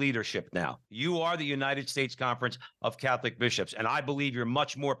looking to leadership now. You are the United States Conference of Catholic Bishops, and I believe you're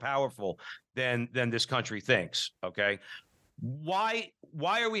much more powerful than this country thinks. Okay. Why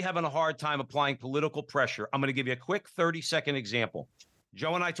are we having a hard time applying political pressure? I'm going to give you a quick 30-second example.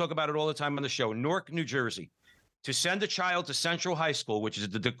 Joe and I talk about it all the time on the show. Newark, New Jersey, to send a child to Central High School, which is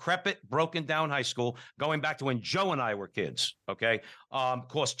the decrepit, broken down high school, going back to when Joe and I were kids, okay,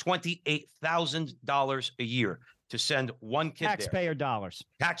 costs $28,000 a year to send one kid Taxpayer dollars.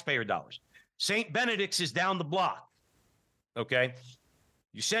 Taxpayer dollars. St. Benedict's is down the block, okay?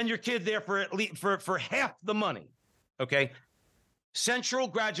 You send your kid there for at least for half the money, okay? Central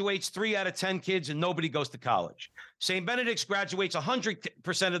graduates 3 out of 10 kids and nobody goes to college. St. Benedict's graduates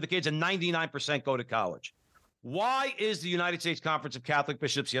 100% of the kids and 99% go to college. Why is the United States Conference of Catholic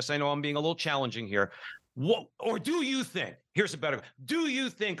Bishops, yes, I know I'm being a little challenging here, or do you think, here's a better, do you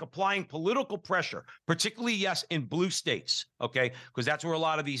think applying political pressure, particularly, yes, in blue states, okay, because that's where a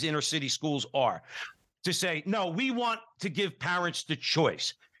lot of these inner city schools are, to say, no, we want to give parents the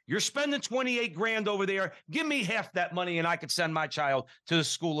choice. You're spending 28 grand over there. Give me half that money and I could send my child to the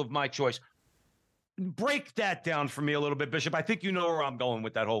school of my choice. Break that down for me a little bit, Bishop. I think you know where I'm going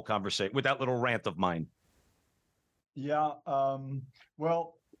with that whole conversation, with that little rant of mine. Yeah.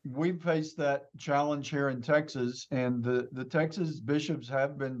 Well, we've faced that challenge here in Texas, and the Texas bishops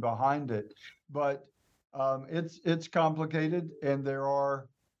have been behind it, but it's complicated, and there are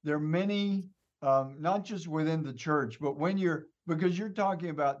many, not just within the church, but because you're talking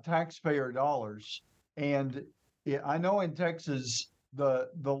about taxpayer dollars, and I know in Texas the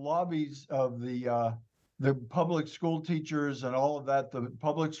lobbies of the public school teachers and all of that, the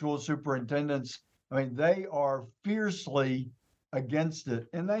public school superintendents, I mean, they are fiercely against it,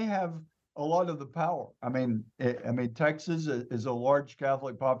 and they have a lot of the power. I mean, Texas is a large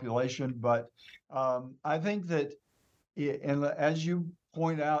Catholic population, but I think that, and as you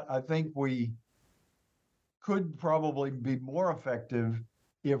point out, I think we could probably be more effective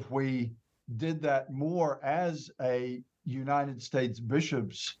if we did that more as a United States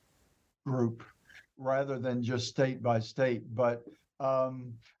bishops group rather than just state by state. But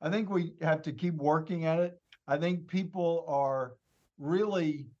I think we have to keep working at it. I think people are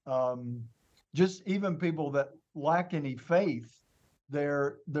really just even people that lack any faith,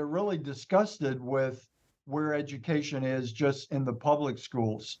 they're really disgusted with where education is just in the public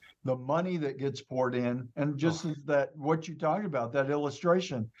schools, the money that gets poured in, and just that what you talked about, that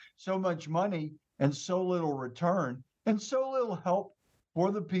illustration, so much money and so little return and so little help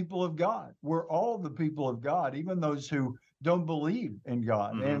for the people of God. We're all the people of God, even those who don't believe in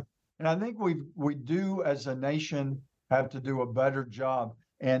God. Mm-hmm. And I think we do as a nation have to do a better job.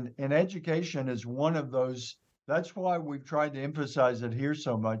 And education is one of those. That's why we've tried to emphasize it here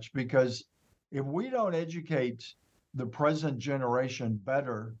so much, because if we don't educate the present generation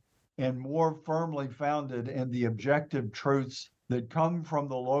better and more firmly founded in the objective truths that come from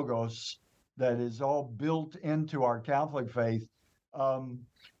the Logos, that is all built into our Catholic faith,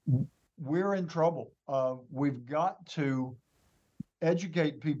 we're in trouble. We've got to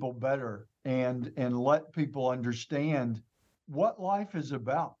educate people better and let people understand what life is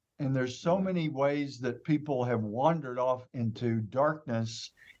about. And there's so many ways that people have wandered off into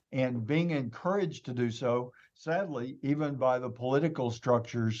darkness and being encouraged to do so, sadly, even by the political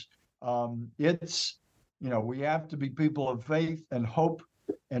structures. It's, we have to be people of faith and hope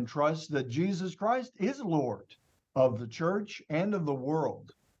and trust that Jesus Christ is Lord of the church and of the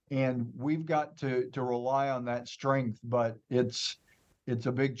world. And we've got to rely on that strength, but it's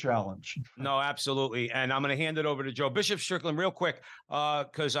a big challenge. No, absolutely. And I'm going to hand it over to Joe. Bishop Strickland, real quick,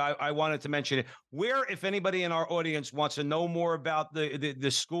 because I wanted to mention it. Where, if anybody in our audience wants to know more about the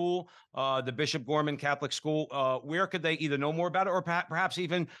school, the Bishop Gorman Catholic School, where could they either know more about it or perhaps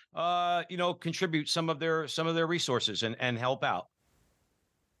even, contribute some of their resources and help out?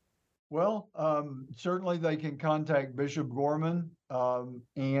 Well, certainly they can contact Bishop Gorman,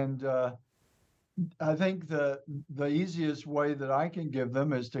 and I think the easiest way that I can give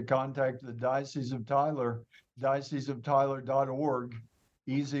them is to contact the Diocese of Tyler, dioceseoftyler.org,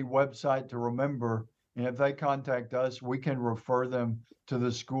 easy website to remember. And if they contact us, we can refer them to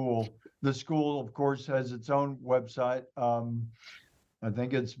the school. The school, of course, has its own website. I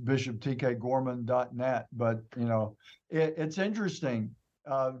think it's bishoptkgorman.net, but it's interesting.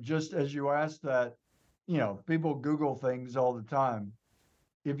 Just as you asked that, people Google things all the time.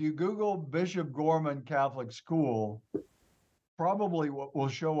 If you Google Bishop Gorman Catholic School, probably what will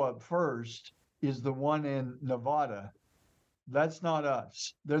show up first is the one in Nevada. That's not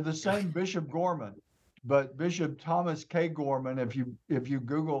us. They're the same Bishop Gorman, but Bishop Thomas K. Gorman, if you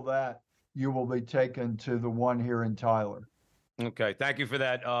Google that, you will be taken to the one here in Tyler. Okay, thank you for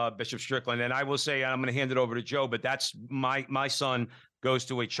that, Bishop Strickland. And I will say, I'm going to hand it over to Joe, but that's my son goes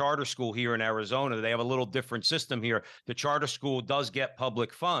to a charter school here in Arizona. They have a little different system here. The charter school does get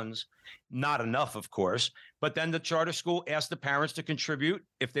public funds, not enough, of course, but then the charter school asks the parents to contribute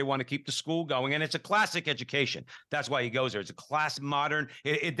if they want to keep the school going. And it's a classic education. That's why he goes there. It's a class modern.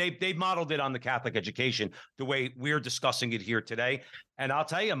 They modeled it on the Catholic education the way we're discussing it here today. And I'll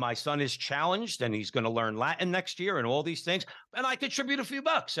tell you, my son is challenged and he's going to learn Latin next year and all these things. And I contribute a few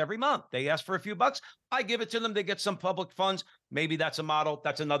bucks every month. They ask for a few bucks. I give it to them. They get some public funds. Maybe that's a model.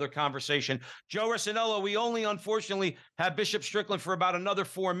 That's another conversation. Joe Rossinello, we only unfortunately have Bishop Strickland for about another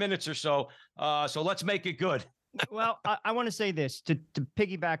 4 minutes or so. So let's make it good. Well, I want to say this to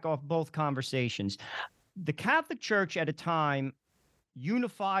piggyback off both conversations. The Catholic Church at a time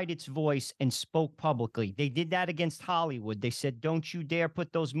unified its voice and spoke publicly. They did that against Hollywood. They said, don't you dare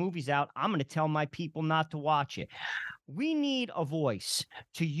put those movies out. I'm going to tell my people not to watch it. We need a voice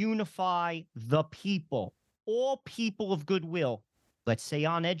to unify the people, all people of goodwill, let's say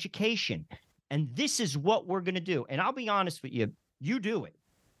on education. And this is what we're going to do. And I'll be honest with you, you do it.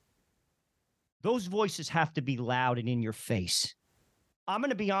 Those voices have to be loud and in your face. I'm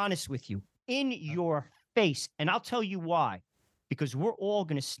going to be honest with you, in your face. And I'll tell you why. Because we're all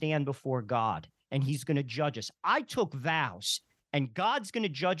going to stand before God and he's going to judge us. I took vows and God's going to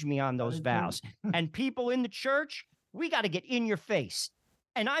judge me on those vows. And people in the church, we got to get in your face.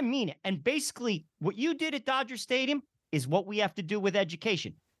 And I mean it. And basically what you did at Dodger Stadium is what we have to do with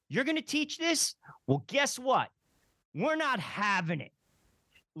education. You're going to teach this? Well, guess what? We're not having it.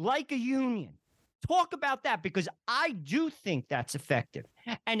 Like a union. Talk about that because I do think that's effective.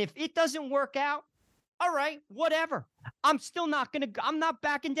 And if it doesn't work out, all right, whatever. I'm not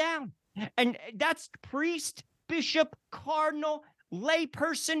backing down. And that's priest, bishop, cardinal,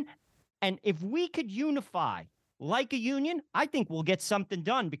 layperson. And if we could unify like a union, I think we'll get something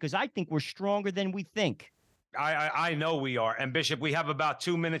done because I think we're stronger than we think. I know we are. And Bishop, we have about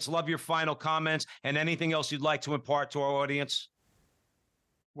 2 minutes. Love your final comments and anything else you'd like to impart to our audience.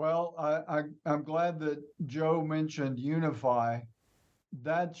 Well, I'm glad that Joe mentioned unify.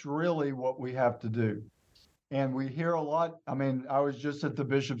 That's really what we have to do. And we hear a lot. I mean, I was just at the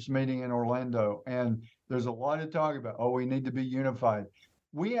bishops' meeting in Orlando, and there's a lot of talk about, we need to be unified.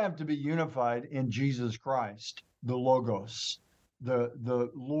 We have to be unified in Jesus Christ, the Logos, the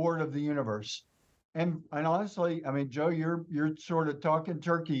Lord of the universe. And honestly, I mean, Joe, you're sort of talking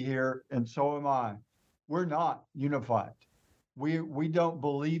turkey here, and so am I. We're not unified. We don't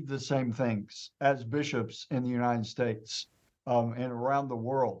believe the same things as bishops in the United States and around the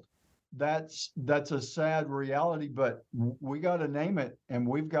world. That's a sad reality, but we got to name it, and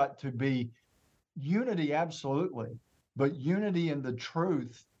we've got to be unity, absolutely, but unity in the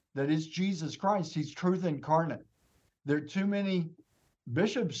truth that is Jesus Christ. He's truth incarnate. There are too many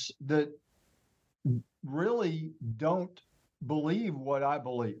bishops that really don't believe what I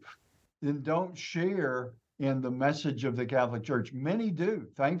believe and don't share in the message of the Catholic Church. Many do,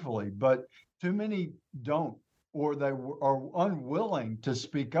 thankfully, but too many don't, or they are unwilling to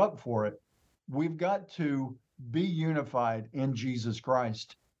speak up for it. We've got to be unified in Jesus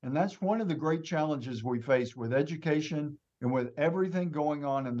Christ. And that's one of the great challenges we face with education and with everything going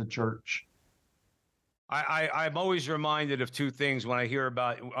on in the church. I'm always reminded of two things when I hear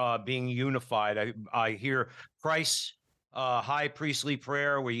about being unified. I hear Christ's high priestly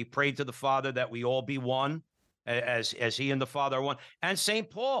prayer where he prayed to the Father that we all be one, as he and the Father are one. And St.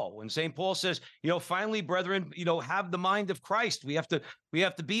 Paul, when St. Paul says, finally, brethren, have the mind of Christ. We have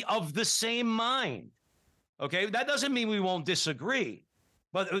to be of the same mind. Okay, that doesn't mean we won't disagree.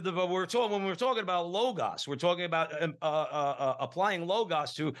 But when we're talking about logos, we're talking about applying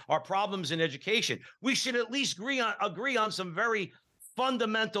logos to our problems in education. We should at least agree on some very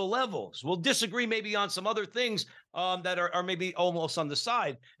fundamental levels. We'll disagree maybe on some other things that are maybe almost on the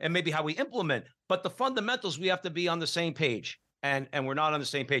side, and maybe how we implement. But the fundamentals, we have to be on the same page, and we're not on the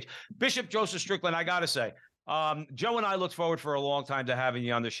same page. Bishop Joseph Strickland, I got to say, Joe and I looked forward for a long time to having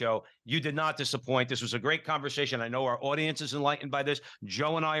you on the show. You did not disappoint. This was a great conversation. I know our audience is enlightened by this.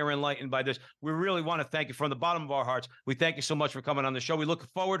 Joe and I are enlightened by this. We really want to thank you from the bottom of our hearts. We thank you so much for coming on the show. We look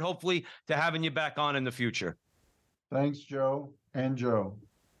forward, hopefully, to having you back on in the future. Thanks, Joe and Joe.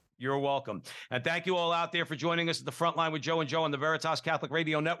 You're welcome. And thank you all out there for joining us at the front line with Joe and Joe on the Veritas Catholic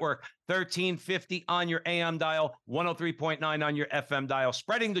Radio Network, 1350 on your AM dial, 103.9 on your FM dial,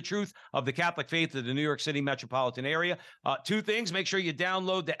 spreading the truth of the Catholic faith to the New York City metropolitan area. Two things. Make sure you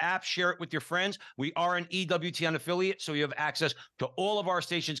download the app, share it with your friends. We are an EWTN affiliate, so you have access to all of our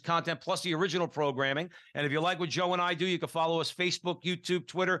station's content, plus the original programming. And if you like what Joe and I do, you can follow us Facebook, YouTube,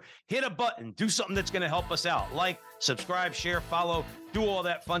 Twitter. Hit a button. Do something that's going to help us out. Like, subscribe, share, follow, do all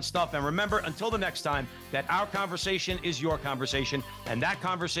that fun stuff. And remember, until the next time, that our conversation is your conversation, and that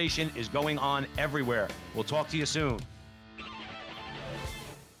conversation is going on everywhere. We'll talk to you soon.